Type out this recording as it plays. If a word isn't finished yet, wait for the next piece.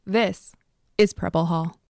This is Preble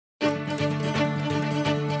Hall.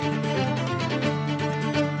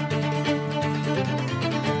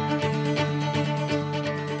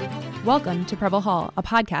 Welcome to Preble Hall, a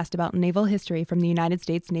podcast about naval history from the United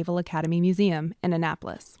States Naval Academy Museum in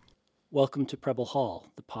Annapolis. Welcome to Preble Hall,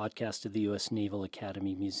 the podcast of the U.S. Naval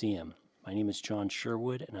Academy Museum. My name is John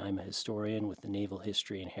Sherwood, and I'm a historian with the Naval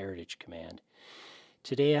History and Heritage Command.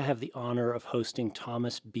 Today I have the honor of hosting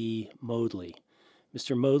Thomas B. Modly.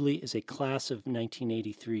 Mr. Modly is a class of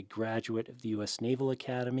 1983 graduate of the U.S. Naval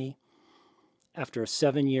Academy. After a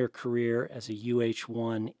 7-year career as a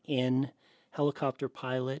UH-1N helicopter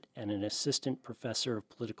pilot and an assistant professor of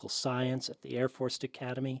political science at the Air Force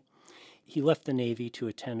Academy, he left the Navy to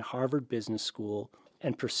attend Harvard Business School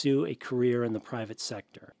and pursue a career in the private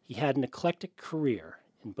sector. He had an eclectic career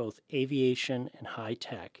in both aviation and high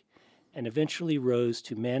tech, and eventually rose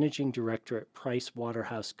to managing director at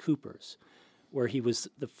PricewaterhouseCoopers, where he was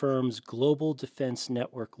the firm's global defense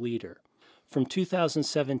network leader. From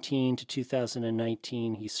 2017 to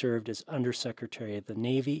 2019, he served as Undersecretary of the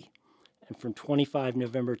Navy, and from 25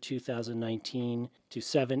 November 2019 to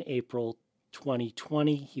 7 April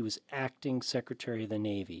 2020, he was acting Secretary of the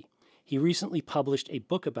Navy. He recently published a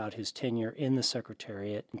book about his tenure in the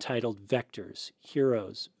Secretariat entitled Vectors,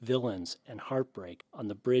 Heroes, Villains, and Heartbreak on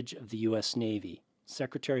the Bridge of the U.S. Navy.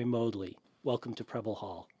 Secretary Modly, welcome to Preble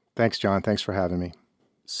Hall. Thanks, John. Thanks for having me.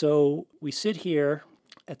 So we sit here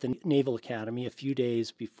at the Naval Academy a few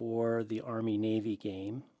days before the Army-Navy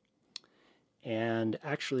game, and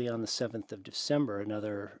actually on the 7th of December,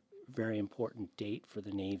 another very important date for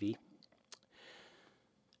the Navy.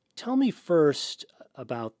 Tell me first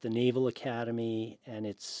about the Naval Academy and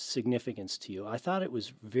its significance to you. I thought it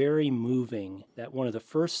was very moving that one of the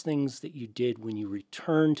first things that you did when you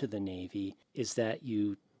returned to the Navy is that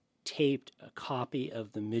you taped a copy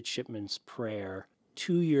of the Midshipman's Prayer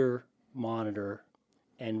to your monitor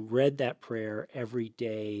and read that prayer every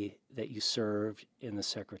day that you served in the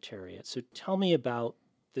Secretariat. So tell me about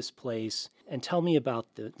this place and tell me about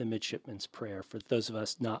the Midshipman's Prayer for those of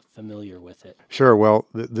us not familiar with it. Sure. Well,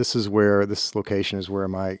 this location is where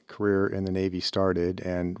my career in the Navy started,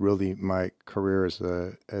 and really my career as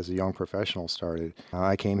a young professional started.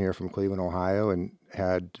 I came here from Cleveland, Ohio, and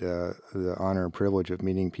had the honor and privilege of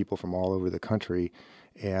meeting people from all over the country.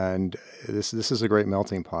 And this is a great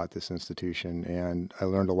melting pot, this institution, and I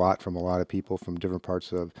learned a lot from a lot of people from different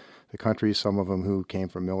parts of the country, some of them who came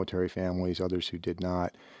from military families, others who did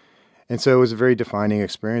not. And so it was a very defining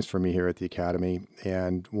experience for me here at the Academy.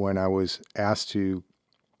 And when I was asked to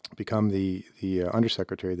become the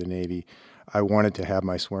Undersecretary of the Navy, I wanted to have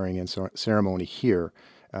my swearing-in ceremony here.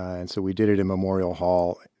 And so we did it in Memorial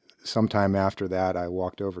Hall. Sometime after that, I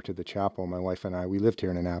walked over to the chapel. My wife and I, we lived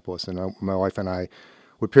here in Annapolis, and my wife and I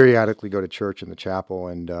would periodically go to church in the chapel.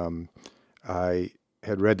 And I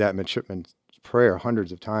had read that Midshipman's Prayer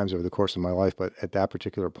hundreds of times over the course of my life, but at that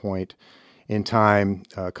particular point in time,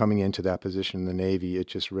 coming into that position in the Navy, it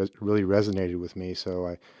just really resonated with me.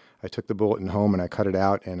 So I took the bulletin home and I cut it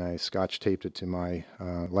out and I scotch taped it to my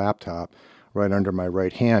laptop right under my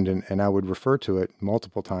right hand. And I would refer to it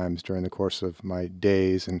multiple times during the course of my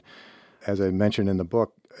days. And as I mentioned in the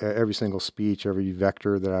book, every single speech, every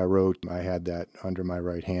vector that I wrote, I had that under my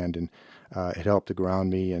right hand. And it helped to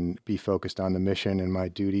ground me and be focused on the mission and my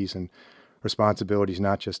duties and responsibilities,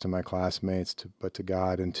 not just to my classmates, but to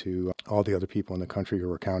God and to all the other people in the country who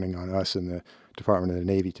were counting on us in the Department of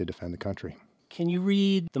the Navy to defend the country. Can you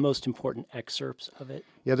read the most important excerpts of it?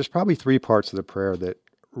 Yeah, there's probably 3 parts of the prayer that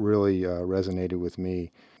really resonated with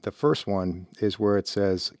me. The first one is where it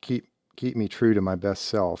says, keep me true to my best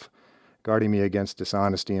self, guarding me against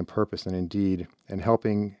dishonesty in purpose and in deed, and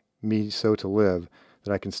helping me so to live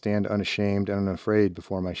that I can stand unashamed and unafraid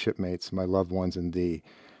before my shipmates, my loved ones, and thee.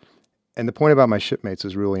 And the point about my shipmates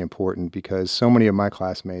is really important because so many of my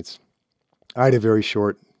classmates, I had a very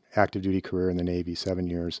short active duty career in the Navy, 7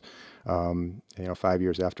 years, 5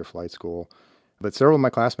 years after flight school. But several of my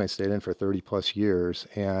classmates stayed in for 30 plus years,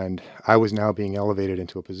 and I was now being elevated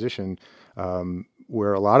into a position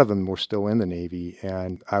where a lot of them were still in the Navy,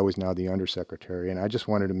 and I was now the Undersecretary. And I just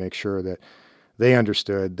wanted to make sure that they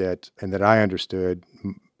understood that, and that I understood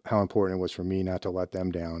how important it was for me not to let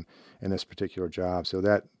them down in this particular job. So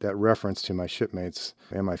that reference to my shipmates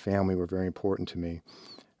and my family were very important to me.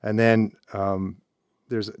 And then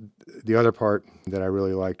there's the other part that I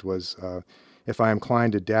really liked was, if I am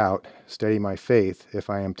inclined to doubt, steady my faith. If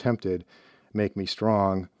I am tempted, make me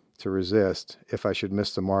strong to resist. If I should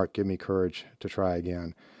miss the mark, give me courage to try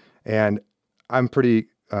again. And I'm pretty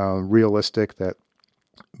realistic that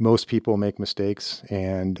most people make mistakes,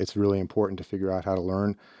 and it's really important to figure out how to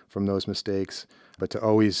learn from those mistakes. but to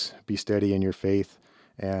always be steady in your faith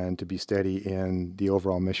and to be steady in the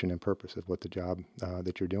overall mission and purpose of what the job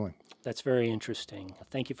that you're doing. That's very interesting.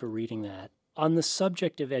 Thank you for reading that. On the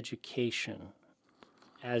subject of education,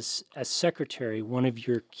 as secretary, one of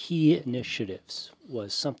your key initiatives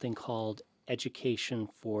was something called Education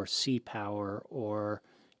for Sea Power, or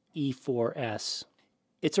E4S.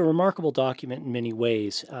 It's a remarkable document in many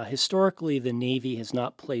ways. Historically, the Navy has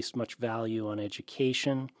not placed much value on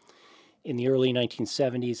education. In the early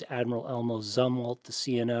 1970s, Admiral Elmo Zumwalt, the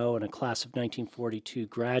CNO, and a class of 1942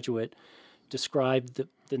 graduate, described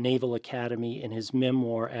the Naval Academy in his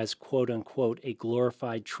memoir as, quote-unquote, a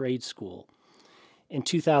glorified trade school. In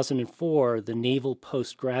 2004, the Naval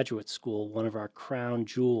Postgraduate School, one of our crown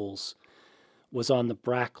jewels, was on the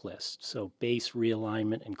BRAC list, so base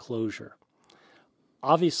realignment and closure.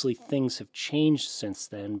 Obviously, things have changed since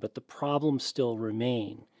then, but the problems still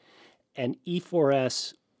remain. And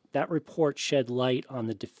E4S, that report shed light on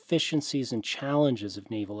the deficiencies and challenges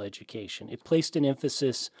of naval education. It placed an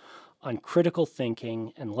emphasis on critical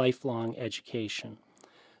thinking and lifelong education.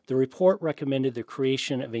 The report recommended the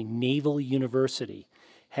creation of a naval university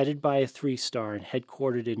headed by a 3-star and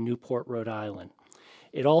headquartered in Newport, Rhode Island.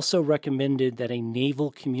 It also recommended that a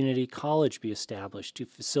naval community college be established to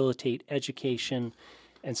facilitate education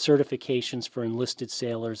and certifications for enlisted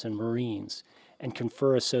sailors and Marines and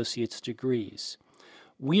confer associate's degrees.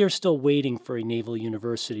 We are still waiting for a naval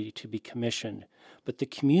university to be commissioned, but the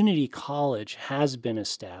community college has been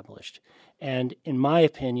established and, in my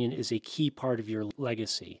opinion, is a key part of your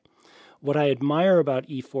legacy. What I admire about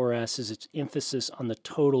E4S is its emphasis on the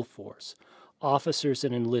total force, officers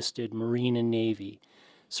and enlisted, Marine and Navy.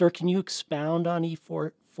 Sir, can you expound on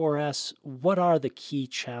E4S? What are the key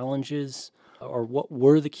challenges, or what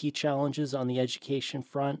were the key challenges on the education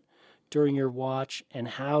front during your watch, and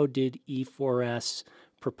how did E4S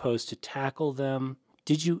propose to tackle them?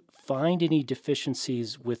 Did you find any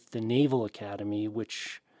deficiencies with the Naval Academy,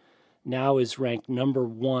 which now is ranked number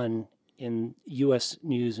 1 in U.S.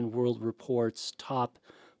 News and World Report's top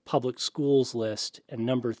public schools list and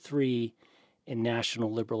number 3 in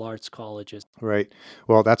national liberal arts colleges? Right.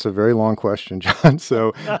 Well, that's a very long question, John.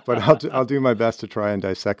 So, but I'll do my best to try and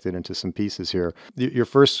dissect it into some pieces here. Your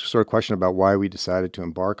first sort of question about why we decided to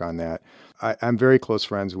embark on that. I'm very close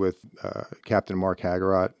friends with Captain Mark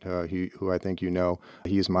Hagerott, who I think you know.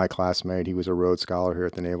 He's my classmate. He was a Rhodes Scholar here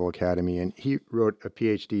at the Naval Academy, and he wrote a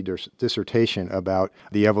PhD dissertation about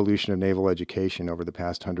the evolution of naval education over the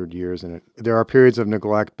past 100 years. And there are periods of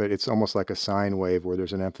neglect, but it's almost like a sine wave where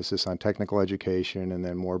there's an emphasis on technical education and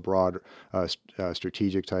then more broad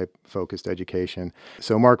strategic type focused education.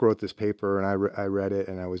 So Mark wrote this paper, and I read it,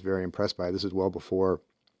 and I was very impressed by it. This is well before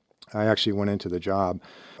I actually went into the job.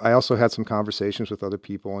 I also had some conversations with other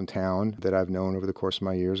people in town that I've known over the course of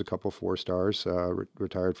my years, a couple 4-stars,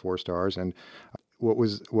 retired 4-stars. And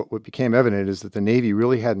what became evident is that the Navy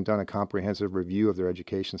really hadn't done a comprehensive review of their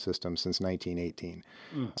education system since 1918.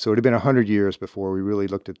 So it had been 100 years before we really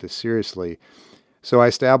looked at this seriously. So I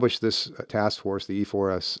established this task force, the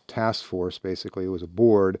E4S task force. Basically, it was a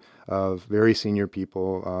board of very senior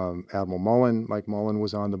people. Admiral Mullen, Mike Mullen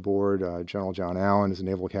was on the board. General John Allen, as a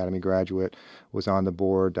Naval Academy graduate, was on the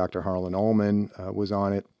board. Dr. Harlan Ullman was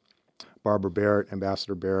on it. Barbara Barrett,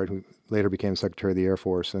 Ambassador Barrett, who later became Secretary of the Air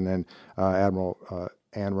Force, and then Admiral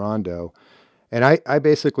Ann Rondo. And I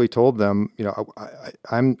basically told them,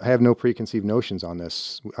 I have no preconceived notions on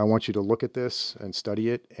this. I want you to look at this and study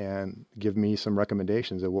it and give me some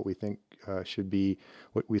recommendations of what we think should be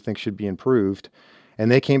improved. And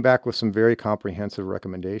they came back with some very comprehensive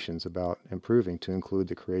recommendations about improving, to include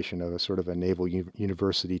the creation of a sort of a naval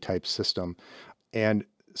university type system. And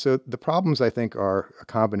so the problems, I think, are a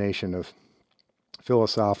combination of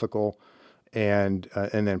philosophical and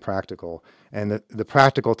then practical. And the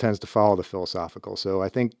practical tends to follow the philosophical. So I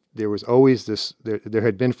think there was always there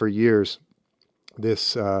had been for years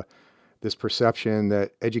this perception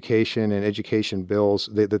that education and education bills,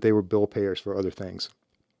 that they were bill payers for other things.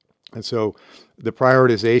 And so the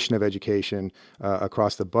prioritization of education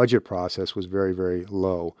across the budget process was very, very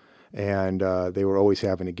low. And they were always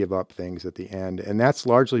having to give up things at the end. And that's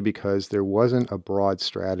largely because there wasn't a broad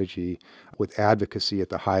strategy with advocacy at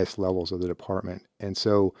the highest levels of the department. And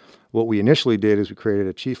so what we initially did is we created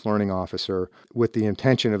a chief learning officer with the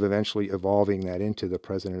intention of eventually evolving that into the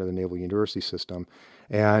president of the Naval University System.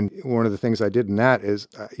 And one of the things I did in that is,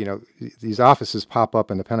 these offices pop up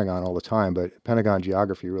in the Pentagon all the time, but Pentagon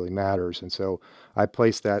geography really matters. And so I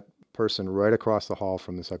placed that person right across the hall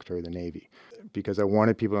from the Secretary of the Navy, because I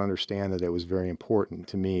wanted people to understand that it was very important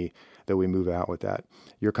to me that we move out with that.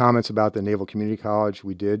 Your comments about the Naval Community College,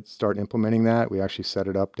 we did start implementing that. We actually set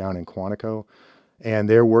it up down in Quantico. And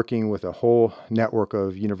they're working with a whole network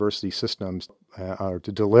of university systems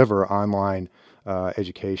to deliver online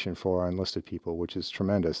education for our enlisted people, which is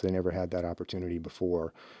tremendous. They never had that opportunity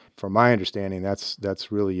before. From my understanding,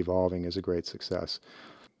 that's really evolving as a great success.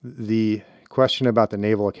 The question about the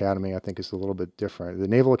Naval Academy, I think, is a little bit different. The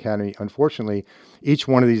Naval Academy, unfortunately, each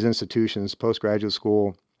one of these institutions, postgraduate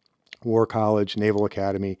school, War College, Naval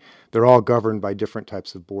Academy, they're all governed by different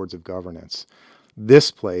types of boards of governance.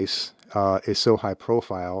 This place is so high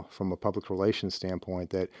profile from a public relations standpoint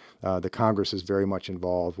that the Congress is very much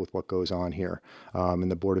involved with what goes on here,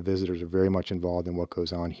 and the Board of Visitors are very much involved in what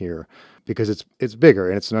goes on here because it's bigger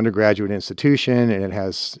and it's an undergraduate institution and it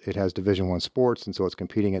has Division I sports, and so it's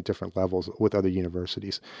competing at different levels with other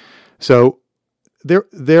universities. So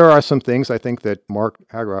there are some things I think that Mark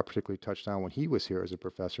Agrot particularly touched on when he was here as a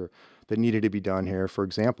professor that needed to be done here. For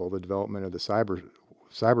example, the development of the cyber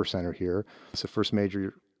center here. It's the first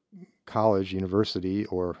major college, university,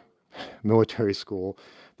 or military school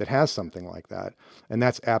that has something like that. And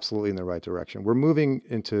that's absolutely in the right direction. We're moving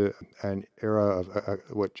into an era of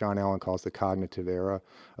what John Allen calls the cognitive era,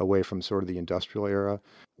 away from sort of the industrial era,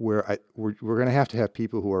 where we're going to have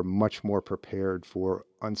people who are much more prepared for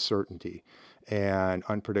uncertainty and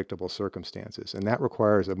unpredictable circumstances. And that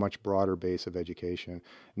requires a much broader base of education,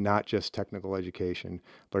 not just technical education,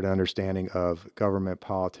 but an understanding of government,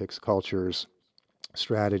 politics, cultures,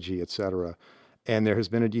 strategy, et cetera. And there has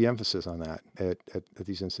been a de-emphasis on that at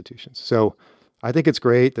these institutions. So I think it's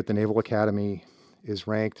great that the Naval Academy is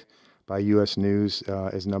ranked by U.S. News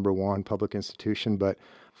as #1 public institution, but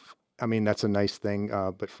I mean, that's a nice thing.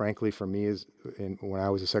 But frankly, for me, when I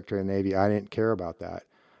was a Secretary of the Navy, I didn't care about that.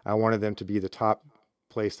 I wanted them to be the top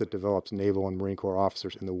place that develops Naval and Marine Corps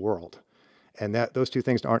officers in the world. And those two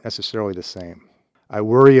things aren't necessarily the same. I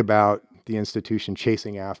worry about the institution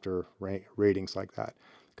chasing after ratings like that,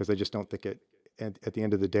 because I just don't think at the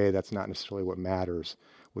end of the day, that's not necessarily what matters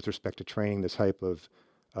with respect to training this type of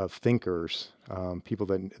thinkers, people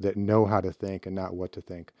that know how to think and not what to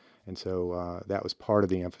think. And so that was part of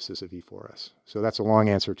the emphasis of E4S. So that's a long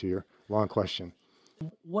answer to your long question.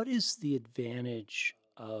 What is the advantage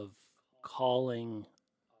of calling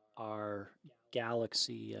our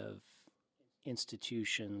galaxy of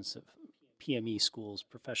institutions, of PME schools,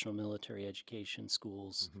 professional military education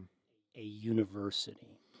schools, a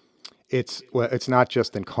university? It's not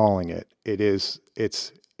just in calling it.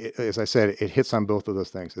 As I said, it hits on both of those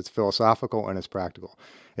things. It's philosophical and it's practical.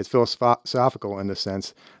 It's philosophical in the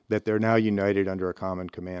sense that they're now united under a common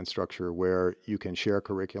command structure where you can share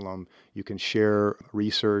curriculum, you can share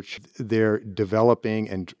research. They're developing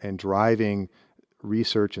and driving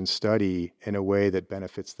research and study in a way that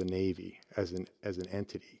benefits the Navy as an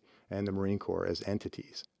entity and the Marine Corps as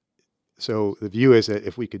entities. So the view is that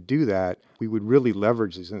if we could do that, we would really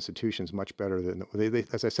leverage these institutions much better than they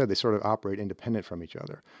as I said, they sort of operate independent from each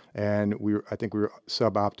other. And I think we were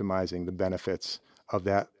sub-optimizing the benefits of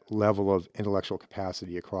that level of intellectual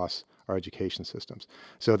capacity across our education systems.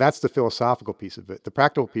 So that's the philosophical piece of it. The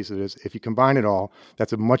practical piece of it is if you combine it all,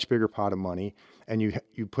 that's a much bigger pot of money, and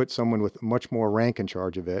you put someone with much more rank in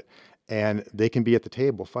charge of it, and they can be at the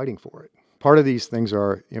table fighting for it. Part of these things,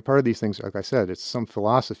 like I said, it's some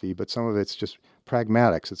philosophy, but some of it's just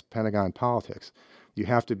pragmatics. It's Pentagon politics. You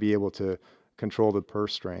have to be able to control the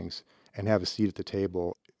purse strings and have a seat at the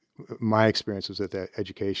table. My experience was that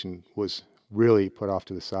education was really put off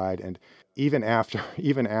to the side, and even after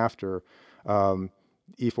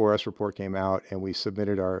E4S report came out and the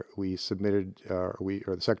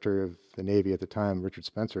Secretary of the Navy at the time, Richard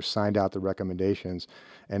Spencer, signed out the recommendations.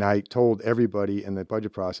 And I told everybody in the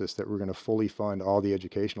budget process that we're going to fully fund all the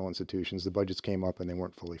educational institutions. The budgets came up and they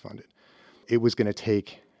weren't fully funded. It was going to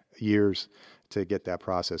take years to get that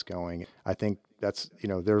process going. I think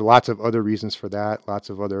there are lots of other reasons for that, lots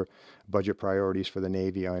of other budget priorities for the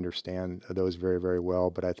Navy. I understand those very, very well.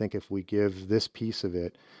 But I think if we give this piece of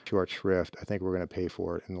it short shrift, I think we're going to pay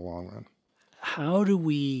for it in the long run. How do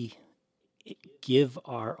we give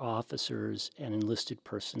our officers and enlisted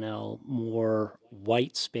personnel more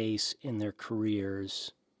white space in their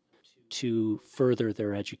careers to further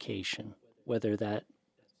their education, whether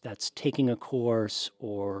that's taking a course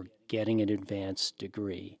or getting an advanced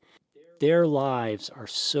degree? Their lives are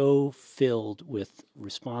so filled with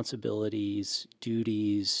responsibilities,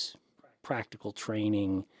 duties, practical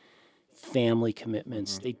training, family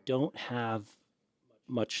commitments. They don't have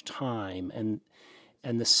much time, and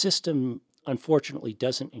the system unfortunately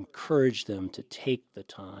doesn't encourage them to take the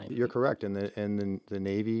time. You're correct. And the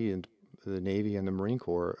Navy and the Marine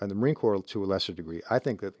Corps, and the Marine Corps to a lesser degree. I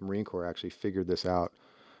think that the Marine Corps actually figured this out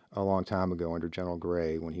a long time ago under General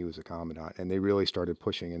Gray when he was a commandant, and they really started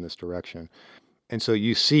pushing in this direction. And so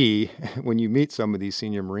you see when you meet some of these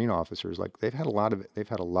senior Marine officers, like they've had a lot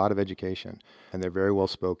of education, and they're very well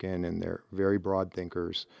spoken, and they're very broad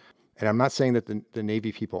thinkers. And I'm not saying that the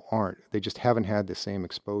Navy people aren't. They just haven't had the same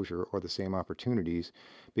exposure or the same opportunities,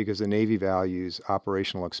 because the Navy values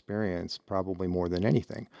operational experience probably more than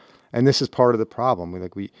anything. And this is part of the problem.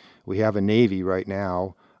 We have a Navy right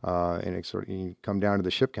now, and you come down to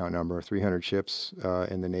the ship count number, 300 ships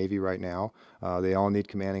in the Navy right now. They all need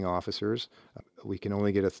commanding officers. We can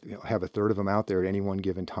only have a third of them out there at any one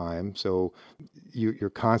given time. So you're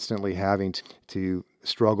constantly having to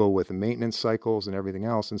struggle with the maintenance cycles and everything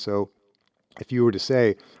else. And so if you were to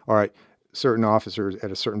say, all right, certain officers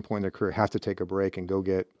at a certain point in their career have to take a break and go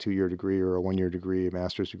get a 2-year degree or a 1-year degree, a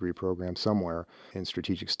master's degree program somewhere in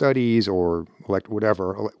strategic studies or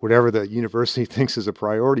whatever the university thinks is a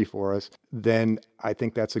priority for us, then I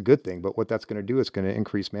think that's a good thing. But what that's going to do is going to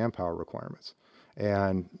increase manpower requirements.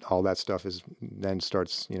 And all that stuff then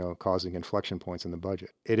starts, causing inflection points in the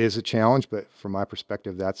budget. It is a challenge, but from my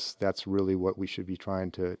perspective, that's really what we should be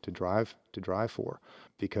trying to drive for,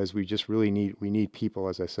 because we just really need people,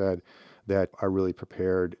 as I said, that are really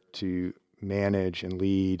prepared to manage and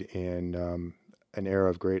lead in an era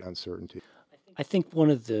of great uncertainty. I think one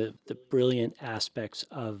of the brilliant aspects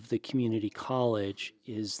of the community college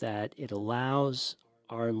is that it allows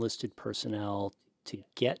our enlisted personnel to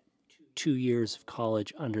get 2 years of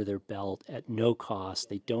college under their belt at no cost.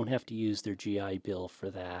 They don't have to use their GI Bill for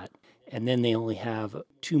that. And then they only have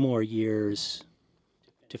 2 more years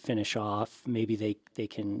to finish off. Maybe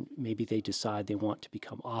they decide they want to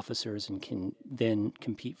become officers and can then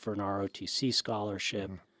compete for an ROTC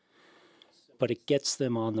scholarship. Mm-hmm. But it gets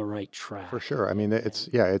them on the right track. For sure. I mean, it's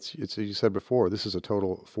as you said before, this is a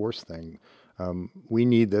total force thing. We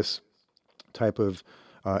need this type of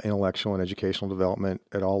intellectual and educational development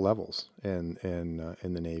at all levels in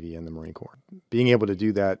the Navy and the Marine Corps. Being able to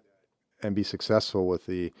do that and be successful with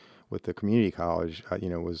the community college,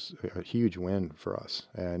 was a huge win for us.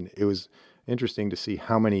 And it was interesting to see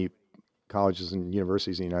how many colleges and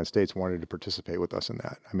universities in the United States wanted to participate with us in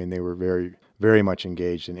that. I mean, they were very, very much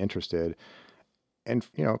engaged and interested. And,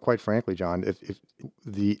 quite frankly, John, if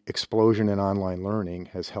the explosion in online learning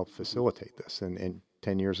has helped facilitate this, and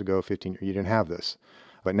 10 years ago, 15 years, you didn't have this.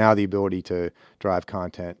 But now the ability to drive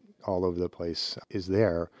content all over the place is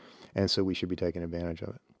there, and so we should be taking advantage of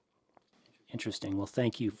it. Interesting. Well,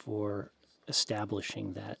 thank you for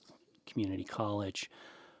establishing that community college.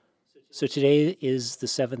 So today is the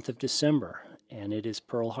 7th of December, and it is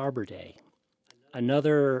Pearl Harbor Day.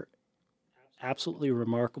 Another absolutely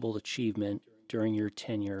remarkable achievement during your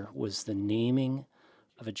tenure was the naming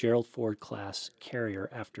of a Gerald Ford class carrier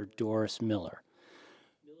after Doris Miller.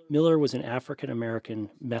 Miller was an African-American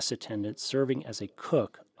mess attendant serving as a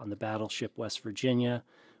cook on the battleship West Virginia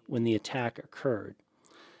when the attack occurred.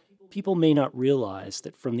 People may not realize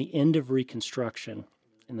that from the end of Reconstruction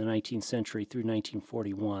in the 19th century through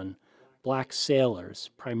 1941, black sailors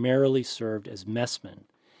primarily served as messmen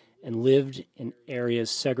and lived in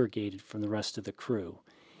areas segregated from the rest of the crew.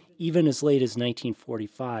 Even as late as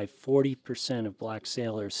 1945, 40% of black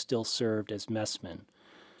sailors still served as messmen.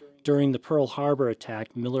 During the Pearl Harbor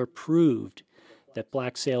attack, Miller proved that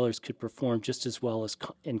black sailors could perform just as well as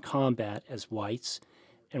in combat as whites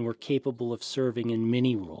and were capable of serving in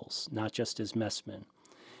many roles, not just as messmen.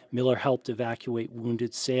 Miller helped evacuate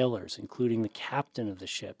wounded sailors, including the captain of the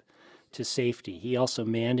ship, to safety. He also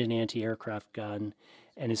manned an anti-aircraft gun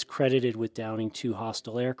and is credited with downing 2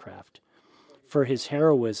 hostile aircraft. For his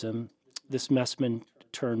heroism, this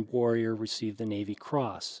messman-turned-warrior received the Navy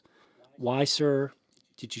Cross. Why, sir,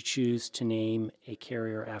 did you choose to name a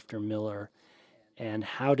carrier after Miller, and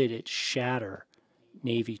how did it shatter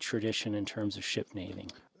Navy tradition in terms of ship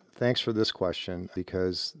naming? Thanks for this question,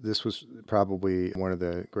 because this was probably one of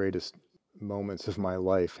the greatest moments of my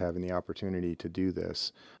life, having the opportunity to do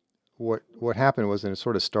this. What happened was, and it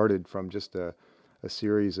sort of started from just a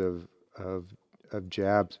series of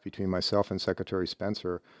jabs between myself and Secretary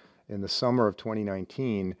Spencer in the summer of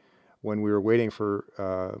 2019, when we were waiting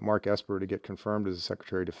for Mark Esper to get confirmed as the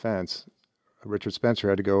Secretary of Defense. Richard Spencer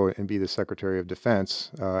had to go and be the Secretary of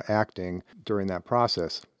Defense, acting during that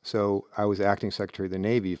process. So I was acting Secretary of the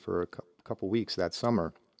Navy for a couple weeks that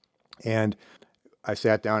summer. And I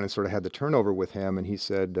sat down and sort of had the turnover with him, and he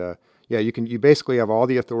said, you basically have all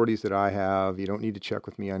the authorities that I have. You don't need to check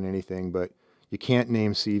with me on anything, but you can't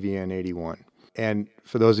name CVN 81. And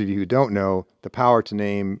for those of you who don't know, the power to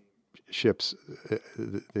name ships,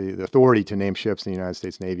 the authority to name ships in the United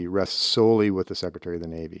States Navy rests solely with the Secretary of the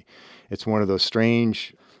Navy. It's one of those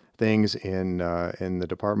strange things in the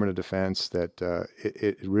Department of Defense that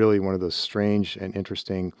it really one of those strange and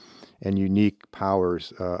interesting and unique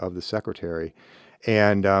powers of the secretary.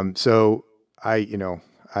 And so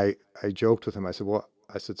I joked with him. I said, well,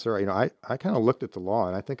 I said, sir, I kind of looked at the law,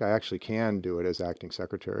 and I think I actually can do it as acting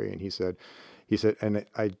secretary. And he said, and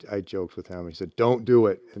I joked with him. He said, don't do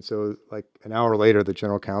it. And so like an hour later, the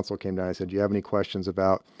general counsel came down. I said, do you have any questions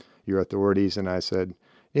about your authorities? And I said,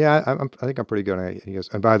 yeah, I think I'm pretty good. And he goes,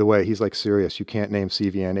 and by the way, he's like, serious, you can't name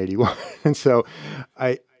CVN 81. And so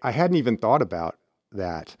I hadn't even thought about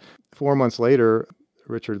that. 4 months later,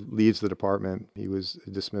 Richard leaves the department. He was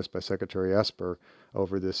dismissed by Secretary Esper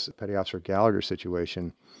over this Petty Officer Gallagher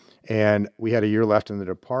situation. And we had a year left in the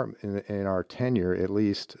department, in our tenure at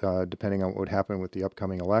least, depending on what would happen with the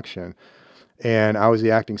upcoming election. And I was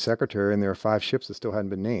the acting secretary, and there are 5 ships that still hadn't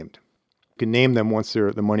been named. You can name them once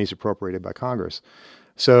the money's appropriated by Congress.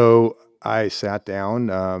 So I sat down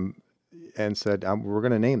and said, we're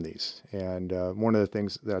going to name these. And one of the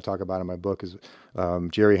things that I talk about in my book is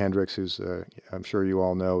Jerry Hendricks, who's, I'm sure you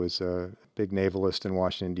all know, is a big navalist in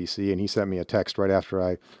Washington, D.C., and he sent me a text right after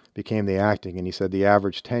I became the acting, and he said the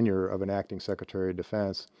average tenure of an acting Secretary of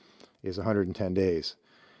Defense is 110 days.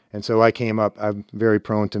 And so I came up, I'm very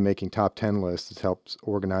prone to making top 10 lists. It helps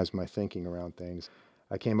organize my thinking around things.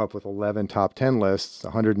 I came up with 11 top 10 lists,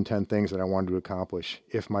 110 things that I wanted to accomplish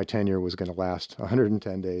if my tenure was going to last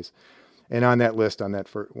 110 days. And on that list,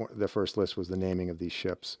 the first list was the naming of these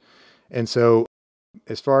ships. And so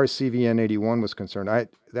as far as CVN 81 was concerned,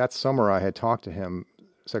 that summer I had talked to him,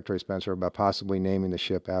 Secretary Spencer, about possibly naming the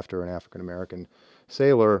ship after an African-American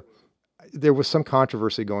sailor. There was some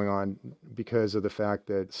controversy going on because of the fact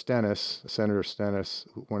that Senator Stennis,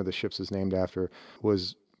 one of the ships is named after,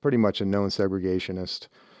 was pretty much a known segregationist.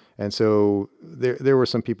 And so there were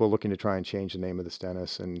some people looking to try and change the name of the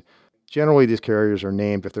Stennis. And generally these carriers are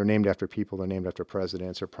named, if they're named after people, they're named after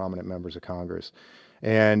presidents or prominent members of Congress.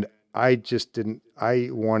 And I just didn't, I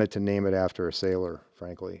wanted to name it after a sailor,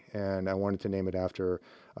 frankly. And I wanted to name it after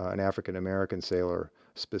an African-American sailor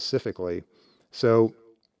specifically. So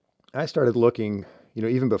I started looking,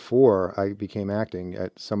 even before I became acting,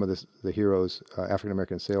 at some of the heroes,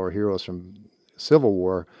 African-American sailor heroes from Civil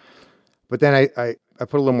War. But then I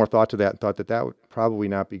put a little more thought to that and thought that would probably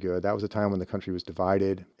not be good. That was a time when the country was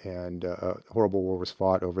divided and a horrible war was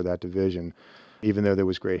fought over that division, even though there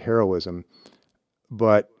was great heroism.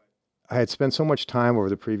 But I had spent so much time over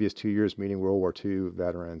the previous 2 years meeting World War II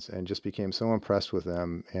veterans and just became so impressed with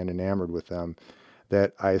them and enamored with them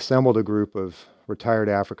that I assembled a group of retired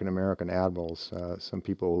African-American admirals, some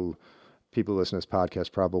people listening to this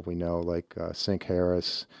podcast probably know, like Sink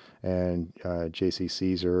Harris and J.C.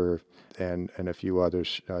 Caesar and a few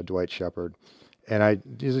others, Dwight Shepard. And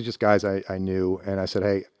these are just guys I knew. And I said,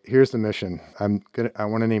 hey, here's the mission. I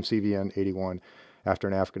want to name CVN 81 after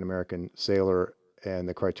an African-American sailor, and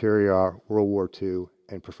the criteria are World War II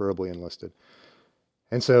and preferably enlisted.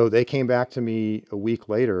 And so they came back to me a week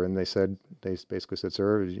later, and they basically said,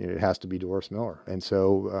 sir, it has to be Doris Miller. And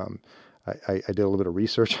so I did a little bit of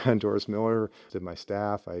research on Doris Miller, did my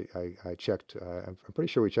staff. I checked, I'm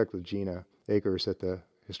pretty sure we checked with Gina Akers at the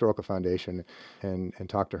Historical Foundation and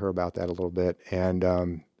talked to her about that a little bit.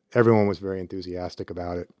 And everyone was very enthusiastic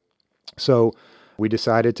about it. So we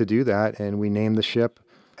decided to do that, and we named the ship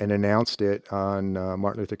and announced it on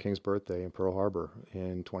Martin Luther King's birthday in Pearl Harbor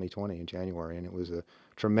in 2020, in January. And it was a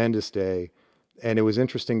tremendous day. And it was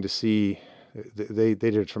interesting to see, they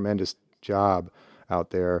did a tremendous job out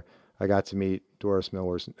there. I got to meet Doris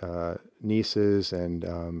Miller's nieces and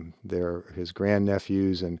his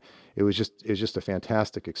grandnephews, and it was just a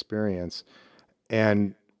fantastic experience.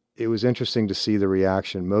 And it was interesting to see the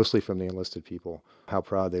reaction, mostly from the enlisted people, how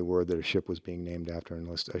proud they were that a ship was being named after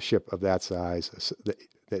a ship of that size,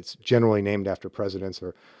 that's generally named after presidents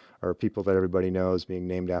or people that everybody knows, being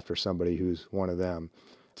named after somebody who's one of them.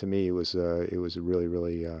 To me, it was a really,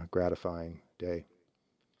 really gratifying day.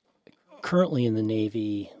 Currently in the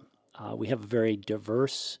Navy, we have a very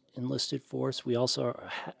diverse enlisted force. We also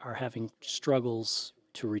are having struggles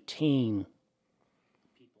to retain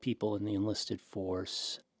people in the enlisted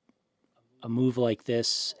force. A move like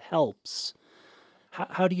this helps.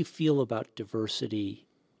 How do you feel about diversity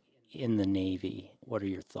in the Navy? What are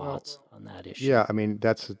your thoughts on that issue? Yeah, I mean,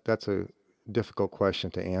 that's a difficult question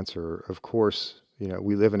to answer. Of course,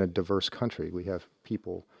 we live in a diverse country. We have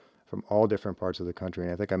people from all different parts of the country.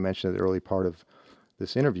 And I think I mentioned at the early part of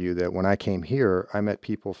this interview that when I came here, I met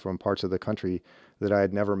people from parts of the country that I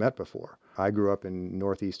had never met before. I grew up in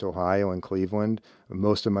Northeast Ohio in Cleveland.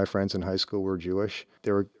 Most of my friends in high school were Jewish.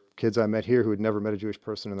 There were kids I met here who had never met a Jewish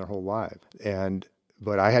person in their whole life. And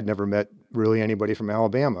but I had never met really anybody from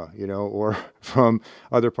Alabama, or from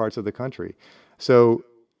other parts of the country. So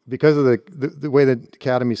because of the way the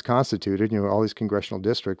academy's constituted, all these congressional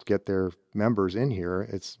districts get their members in here.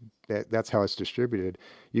 That's how it's distributed.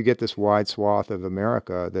 You get this wide swath of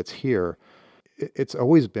America that's here. It's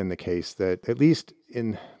always been the case that, at least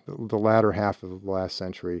in the latter half of the last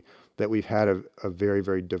century, that we've had a very,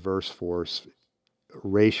 very diverse force,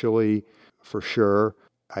 racially, for sure.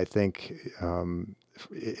 I think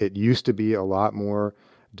it used to be a lot more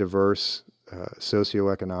diverse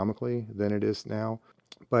socioeconomically than it is now.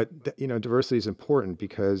 But, diversity is important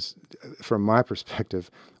because, from my perspective,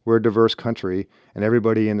 we're a diverse country, and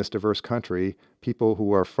everybody in this diverse country, people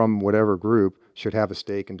who are from whatever group, should have a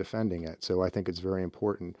stake in defending it. So I think it's very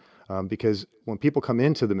important because when people come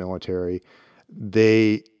into the military,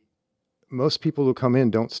 most people who come in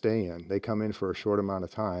don't stay in. They come in for a short amount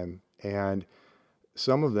of time, and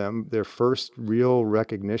some of them, their first real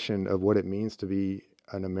recognition of what it means to be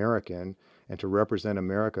an American and to represent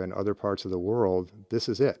America in other parts of the world, this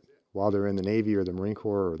is it, while they're in the Navy or the Marine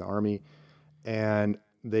Corps or the Army. And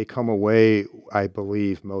they come away, I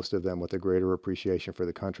believe, most of them, with a greater appreciation for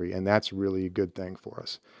the country. And that's really a good thing for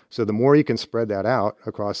us. So the more you can spread that out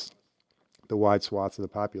across the wide swaths of the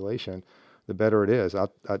population, the better it is.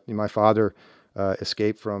 My father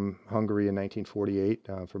escaped from Hungary in 1948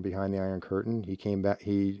 from behind the Iron Curtain. He came back.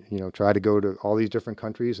 He tried to go to all these different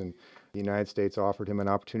countries, and the United States offered him an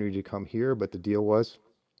opportunity to come here. But the deal was,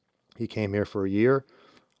 he came here for a year,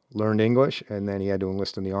 learned English, and then he had to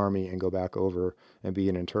enlist in the Army and go back over and be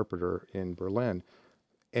an interpreter in Berlin.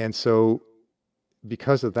 And so,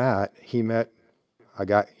 because of that, I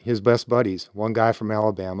got his best buddies, one guy from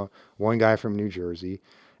Alabama, one guy from New Jersey,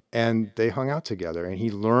 and they hung out together, and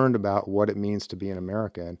he learned about what it means to be an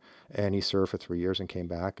American, and he served for 3 years and came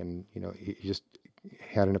back, and he just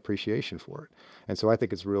had an appreciation for it. And so I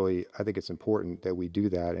think it's important that we do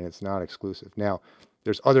that, and it's not exclusive. Now,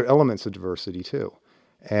 there's other elements of diversity too,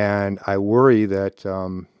 and I worry that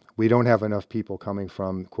we don't have enough people coming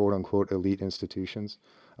from quote unquote elite institutions,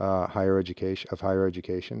 higher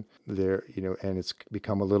education. There, and it's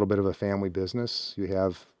become a little bit of a family business. You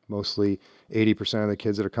have mostly 80% of the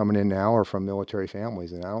kids that are coming in now are from military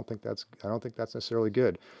families, and I don't think that's necessarily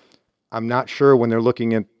good. I'm not sure when they're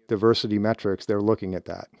looking at diversity metrics, they're looking at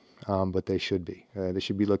that, but they should be. They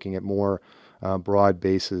should be looking at more broad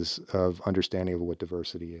bases of understanding of what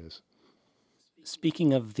diversity is.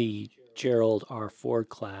 Speaking of the Gerald R. Ford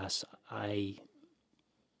class, I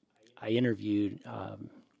interviewed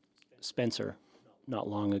Spencer not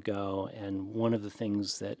long ago, and one of the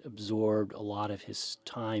things that absorbed a lot of his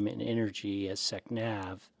time and energy as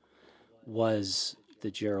SECNAV was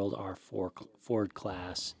the Gerald R. Ford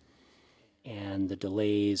class and the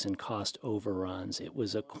delays and cost overruns. It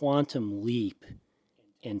was a quantum leap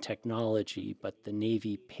in technology, but the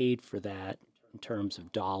Navy paid for that in terms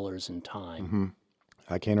of dollars and time. Mm-hmm.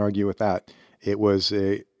 I can't argue with that. It was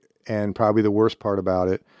and probably the worst part about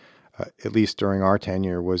it, at least during our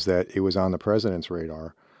tenure, was that it was on the president's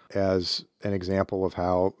radar as an example of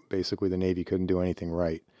how basically the Navy couldn't do anything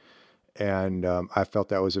right. And I felt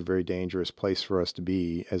that was a very dangerous place for us to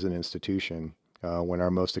be as an institution when our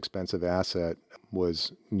most expensive asset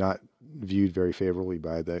was not viewed very favorably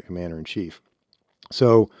by the commander-in-chief.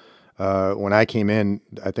 So when I came in,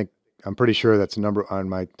 I'm pretty sure that's on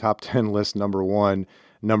my top 10 list. Number one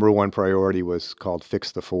priority was called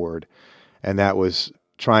Fix the Ford. And that was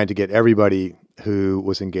trying to get everybody who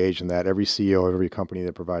was engaged in that, every CEO of every company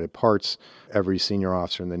that provided parts, every senior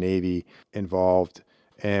officer in the Navy involved.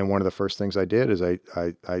 And one of the first things I did is I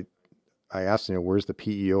asked, where's the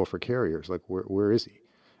PEO for carriers? Like, where is he?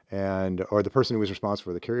 Or the person who was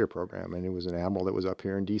responsible for the carrier program. And it was an admiral that was up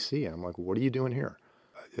here in DC. And I'm like, what are you doing here?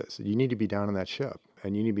 I said, you need to be down on that ship,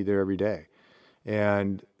 and you need to be there every day.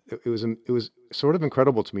 And it was sort of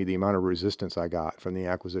incredible to me, the amount of resistance I got from the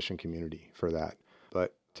acquisition community for that.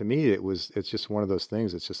 But to me, it's just one of those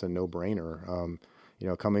things. It's just a no-brainer.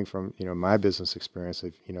 Coming from my business experience,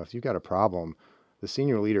 if you've got a problem, the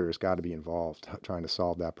senior leader has got to be involved trying to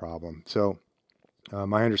solve that problem. So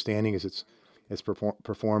my understanding is it's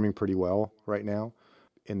performing pretty well right now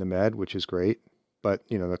in the Med, which is great. But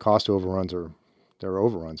the cost overruns they're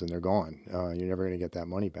overruns and they're gone. You're never going to get that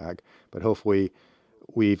money back. But hopefully,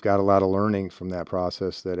 we've got a lot of learning from that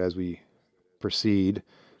process, that as we proceed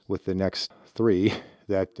with the next three,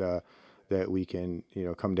 that we can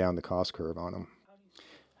come down the cost curve on them.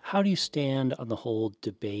 How do you stand on the whole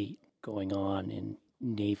debate going on in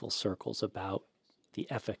naval circles about the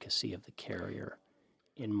efficacy of the carrier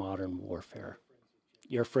in modern warfare?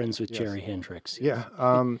 You're friends with Jerry Hendricks. Yeah.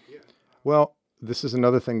 Well, this is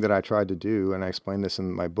another thing that I tried to do, and I explained this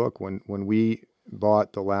in my book. When we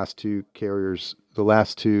bought the last two carriers, the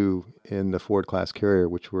last two in the Ford class carrier,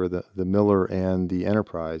 which were the Miller and the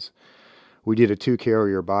Enterprise, we did a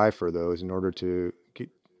 2-carrier buy for those in order to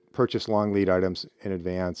purchase long lead items in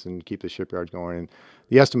advance and keep the shipyards going. And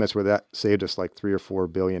the estimates were that saved us like $3 or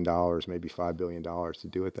 $4 billion, maybe $5 billion to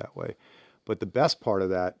do it that way. But the best part of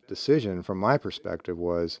that decision, from my perspective,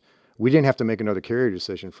 was we didn't have to make another carrier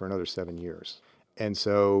decision for another 7 years. And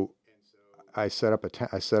so I set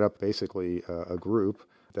up basically a group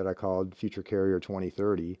that I called Future Carrier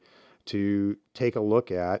 2030 to take a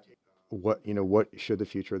look at what should the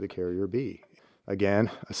future of the carrier be. Again,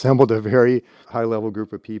 assembled a very high-level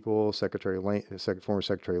group of people. Former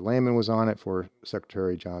Secretary Lehman was on it. For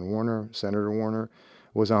Secretary John Warner, Senator Warner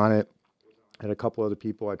was on it, and a couple other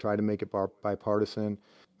people. I tried to make it bipartisan.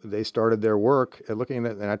 They started their work at looking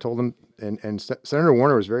at it, and I told them, and Senator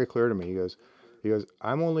Warner was very clear to me. He goes,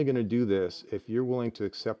 I'm only going to do this if you're willing to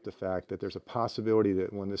accept the fact that there's a possibility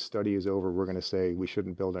that when this study is over, we're going to say we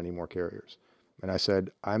shouldn't build any more carriers. And I said,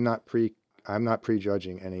 I'm not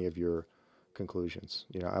prejudging any of your conclusions.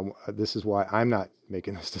 This is why I'm not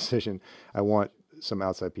making this decision. I want some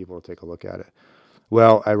outside people to take a look at it.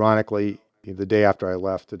 Well, ironically, the day after I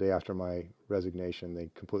left, the day after my resignation, they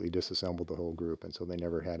completely disassembled the whole group, and so they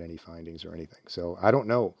never had any findings or anything. So I don't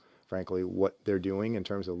know, frankly, what they're doing in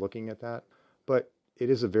terms of looking at that, but it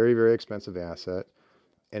is a very, very expensive asset,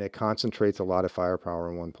 and it concentrates a lot of firepower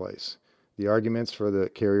in one place. The arguments for the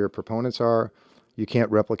carrier proponents are, you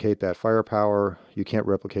can't replicate that firepower, you can't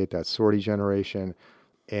replicate that sortie generation,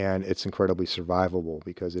 and it's incredibly survivable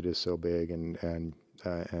because it is so big and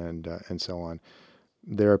so on.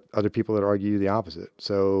 There are other people that argue the opposite.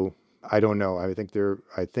 So I don't know. I think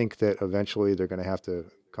that eventually they're going to have to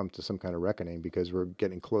come to some kind of reckoning because we're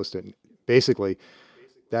getting close to basically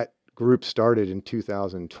that group started in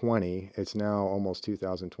 2020. It's now almost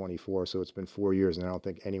 2024, so it's been 4 years, and I don't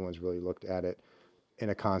think anyone's really looked at it in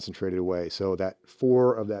a concentrated way. So that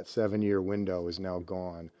 4 of that 7-year window is now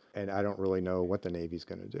gone, and I don't really know what the Navy's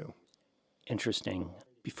going to do. Interesting.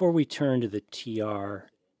 Before we turn to the TR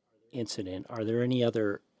incident, are there any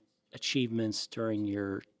other achievements during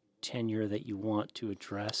your tenure that you want to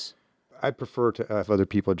address? I'd prefer to have other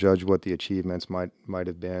people judge what the achievements might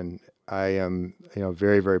have been. I am,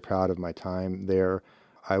 very, very proud of my time there.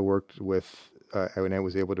 I worked with, and I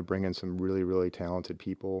was able to bring in some really, really talented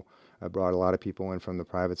people. I brought a lot of people in from the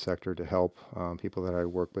private sector to help people that I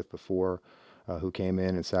worked with before, who came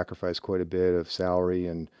in and sacrificed quite a bit of salary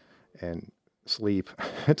and sleep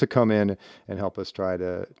to come in and help us try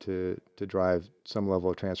to drive some level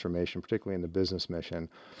of transformation, particularly in the business mission.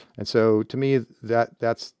 And so, to me,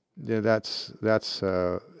 that's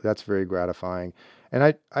very gratifying.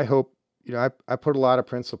 And I hope, I put a lot of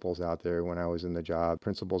principles out there when I was in the job.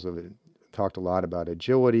 Principles of it talked a lot about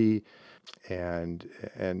agility and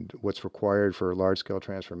what's required for large-scale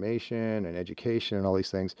transformation and education and all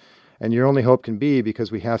these things. And your only hope can be,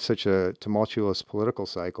 because we have such a tumultuous political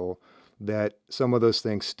cycle, that some of those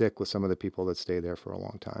things stick with some of the people that stay there for a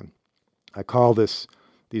long time. I call these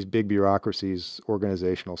big bureaucracies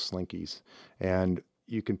organizational slinkies. And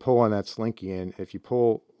you can pull on that slinky, and if you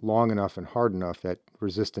pull long enough and hard enough, that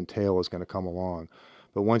resistant tail is going to come along.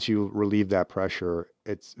 But once you relieve that pressure,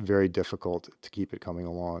 it's very difficult to keep it coming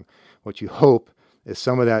along. What you hope is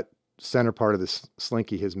some of that center part of the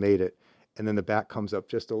slinky has made it, and then the back comes up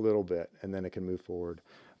just a little bit, and then it can move forward.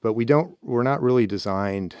 But we're not really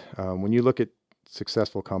designed, when you look at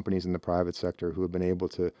successful companies in the private sector who have been able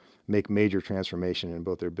to make major transformation in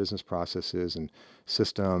both their business processes and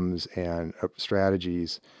systems and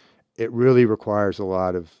strategies, it really requires a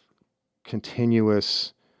lot of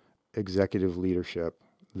continuous executive leadership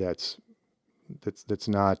that's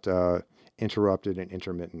not interrupted and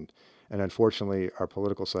intermittent. And unfortunately, our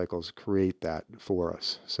political cycles create that for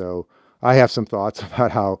us. So I have some thoughts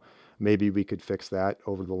about how maybe we could fix that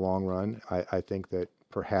over the long run. I think that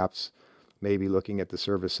perhaps maybe looking at the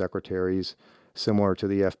service secretaries similar to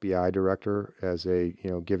the FBI director as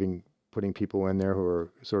putting people in there who are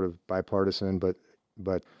sort of bipartisan,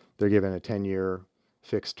 but they're given a 10-year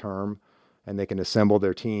fixed term, and they can assemble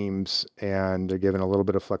their teams, and they're given a little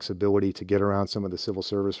bit of flexibility to get around some of the civil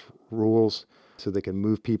service rules so they can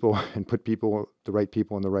move people and put the right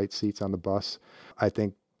people in the right seats on the bus. I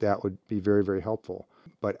think that would be very, very helpful.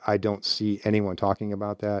 But I don't see anyone talking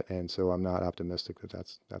about that, and so I'm not optimistic that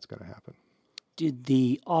that's going to happen. Did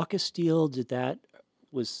the AUKUS deal, did that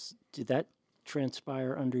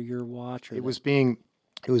transpire under your watch? Or it was being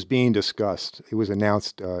discussed. It was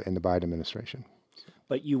announced in the Biden administration.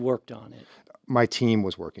 But you worked on it. My team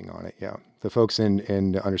was working on it, yeah. The folks in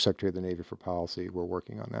the Undersecretary of the Navy for Policy were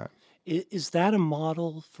working on that. Is that a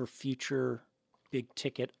model for future big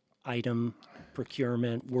ticket item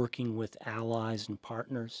procurement, working with allies and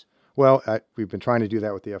partners? Well, we've been trying to do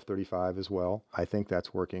that with the F-35 as well. I think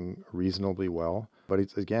that's working reasonably well. But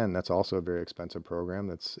again, that's also a very expensive program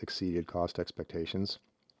that's exceeded cost expectations.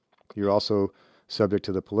 You're also subject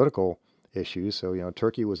to the political issues. So,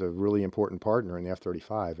 Turkey was a really important partner in the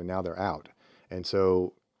F-35, and now they're out. And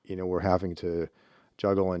so, we're having to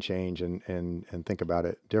juggle and change and think about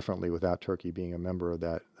it differently without Turkey being a member of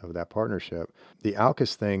that partnership. The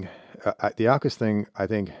AUKUS thing, I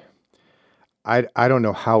think, I don't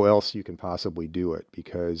know how else you can possibly do it,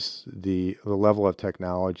 because the level of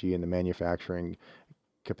technology and the manufacturing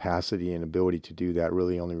capacity and ability to do that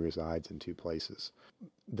really only resides in two places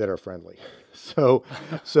that are friendly. So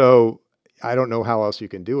I don't know how else you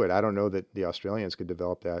can do it. I don't know that the Australians could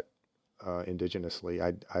develop that indigenously.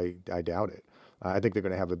 I doubt it. I think they're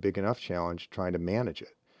going to have a big enough challenge trying to manage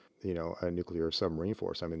it. A nuclear submarine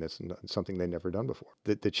force. I mean, that's something they've never done before.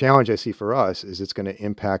 The challenge I see for us is it's going to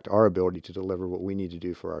impact our ability to deliver what we need to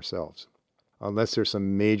do for ourselves. Unless there's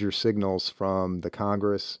some major signals from the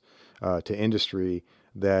Congress to industry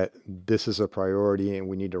that this is a priority and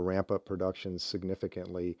we need to ramp up production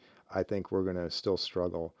significantly, I think we're going to still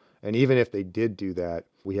struggle. And even if they did do that,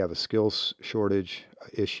 we have a skills shortage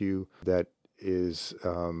issue that is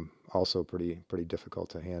also pretty difficult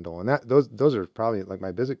to handle. And those are probably like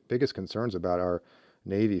my biggest concerns about our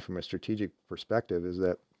Navy from a strategic perspective, is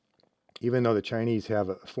that even though the Chinese have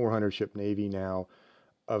a 400-ship Navy now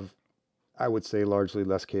of, I would say, largely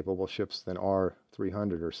less capable ships than our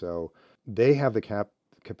 300 or so, they have the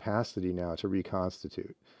capacity now to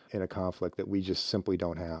reconstitute in a conflict that we just simply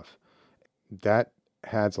don't have. That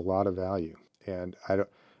adds a lot of value, and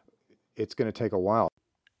it's going to take a while.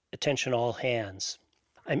 Attention all hands.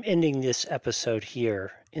 I'm ending this episode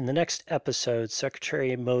here. In the next episode,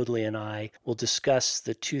 Secretary Modly and I will discuss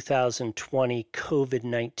the 2020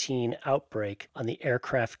 COVID-19 outbreak on the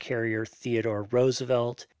aircraft carrier Theodore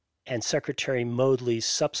Roosevelt and Secretary Modly's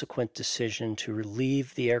subsequent decision to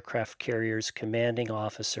relieve the aircraft carrier's commanding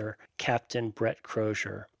officer, Captain Brett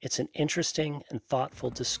Crozier. It's an interesting and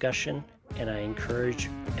thoughtful discussion, and I encourage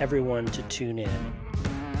everyone to tune in.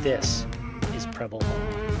 This is Preble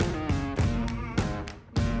Hall.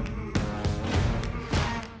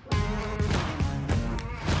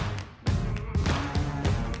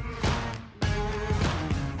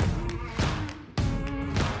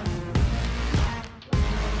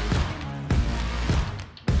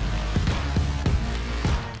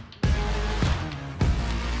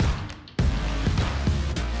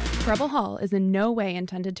 Preble Hall is in no way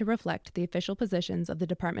intended to reflect the official positions of the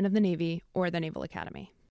Department of the Navy or the Naval Academy.